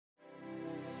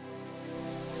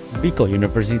Bicol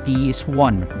University is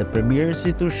one of the premier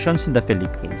institutions in the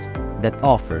Philippines that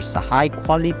offers a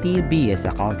high-quality BS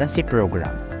Accountancy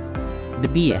program. The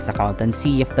BS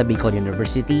Accountancy of the Bicol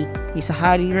University is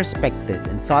highly respected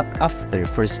and sought after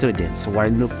for students who are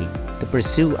looking to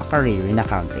pursue a career in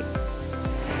accounting.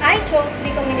 I chose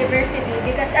Bicol University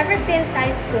because ever since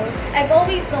high school, I've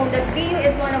always known that BU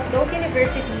is one of those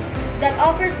universities that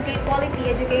offers great quality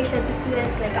education to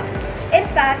students like us. In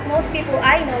fact, most people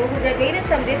I know who graduated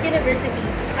from this university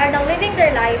are now living their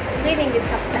life living with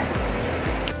success.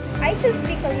 I chose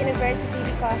Bicol University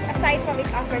because aside from it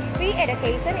offers free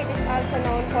education, it is also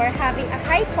known for having a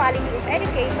high quality of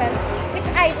education, which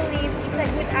I believe is a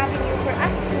good avenue for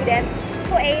us students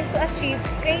who aim to achieve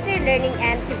greater learning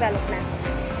and development.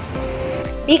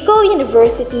 Bicol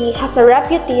University has a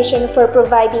reputation for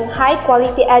providing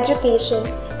high-quality education,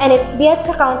 and its BS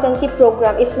Accountancy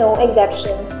program is no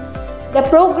exception. The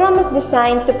program is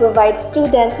designed to provide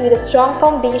students with a strong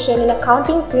foundation in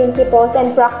accounting principles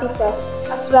and practices,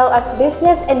 as well as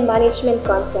business and management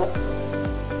concepts.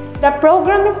 The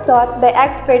program is taught by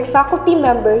expert faculty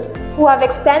members who have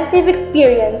extensive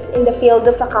experience in the field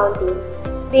of accounting.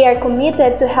 They are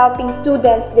committed to helping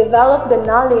students develop the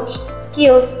knowledge,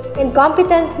 skills, and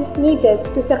competencies needed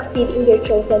to succeed in their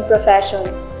chosen profession.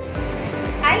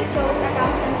 I chose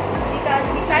accountancy because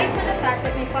besides the fact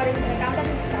that my father is an accountant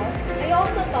himself, I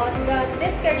also thought that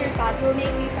this career path will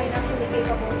make me financially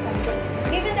capable someday,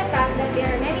 given the fact that there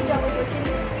are many job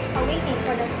opportunities awaiting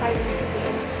for the aspiring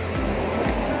students.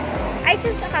 I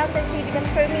chose accountancy because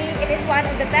for me, it is one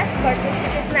of the best courses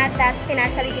which is not that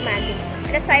financially demanding.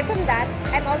 And aside from that,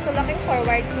 I'm also looking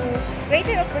forward to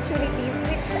greater opportunities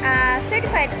which a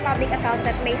certified public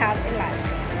accountant may have in life.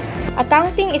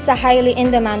 Accounting is a highly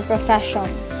in-demand profession,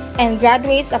 and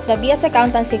graduates of the BS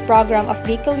Accountancy program of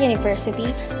Bicol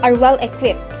University are well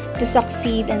equipped to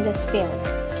succeed in this field.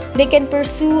 They can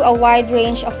pursue a wide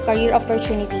range of career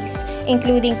opportunities,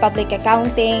 including public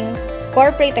accounting,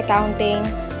 corporate accounting,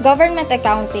 government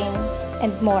accounting,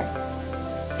 and more.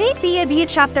 JPAB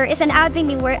chapter is an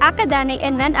avenue where academic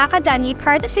and non-academic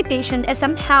participation is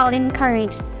somehow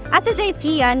encouraged. At the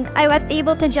JPN, I was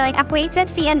able to join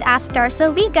Accountancy and ASTAR,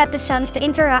 so we got the chance to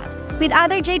interact with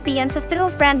other JPNs through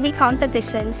friendly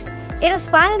competitions. It was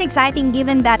fun and exciting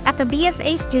given that as a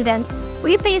BSA student,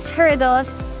 we face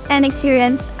hurdles and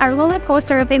experience a roller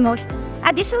coaster of emotion.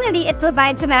 Additionally, it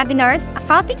provides webinars,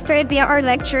 accounting trivia or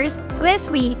lectures, quiz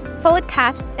week,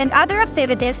 podcast, and other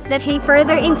activities that may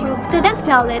further improve students'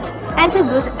 knowledge and to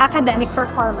boost academic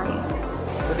performance.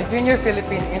 To the Junior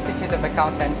Philippine Institute of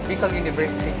Accountants Bicol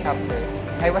University chapter,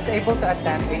 I was able to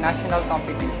attend a national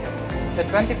competition, the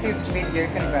 25th Mid-Year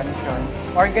Convention,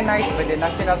 organized by the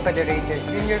National Federated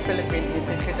Junior Philippine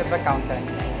Institute of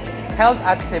Accountants, held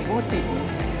at Cebu City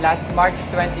last March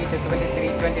 20 to 23,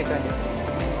 2023.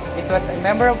 It was a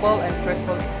memorable and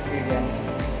fruitful experience,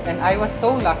 and I was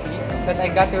so lucky that I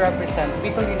got to represent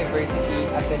Bicol University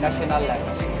at the national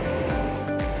level.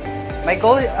 My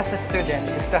goal as a student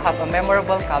is to have a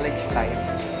memorable college life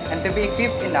and to be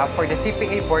equipped enough for the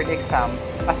CPA board exam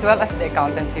as well as the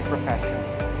accountancy profession.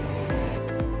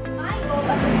 My goal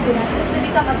as a student is to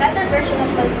become a better version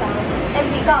of myself and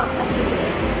become a CPA.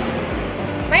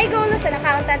 My goal as an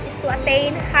accountant is to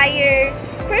attain higher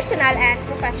personal and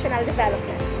professional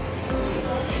development.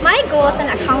 My goal as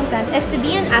an accountant is to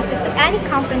be an asset to any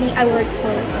company I work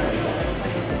for.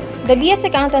 The BS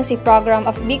Accountancy program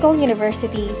of Bicol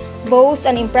University boasts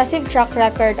an impressive track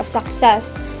record of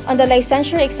success on the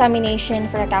licensure examination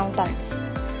for accountants.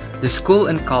 The school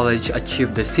and college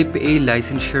achieved the CPA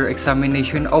Licensure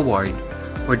Examination Award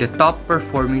for the top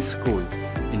performing school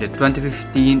in the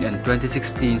 2015 and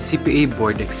 2016 CPA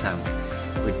board exam,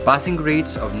 with passing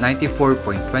rates of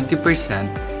 94.20%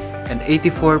 and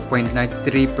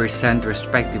 84.93%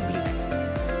 respectively.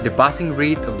 The passing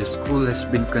rate of the school has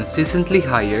been consistently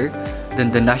higher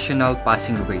than the national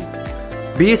passing rate.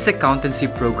 BS Accountancy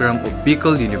program of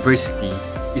Bicol University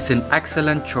is an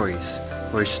excellent choice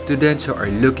for students who are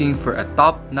looking for a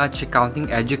top-notch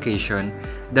accounting education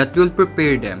that will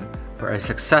prepare them for a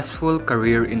successful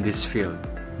career in this field.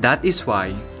 That is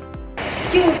why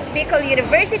Choose Bicol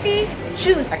University.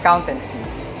 Choose accountancy.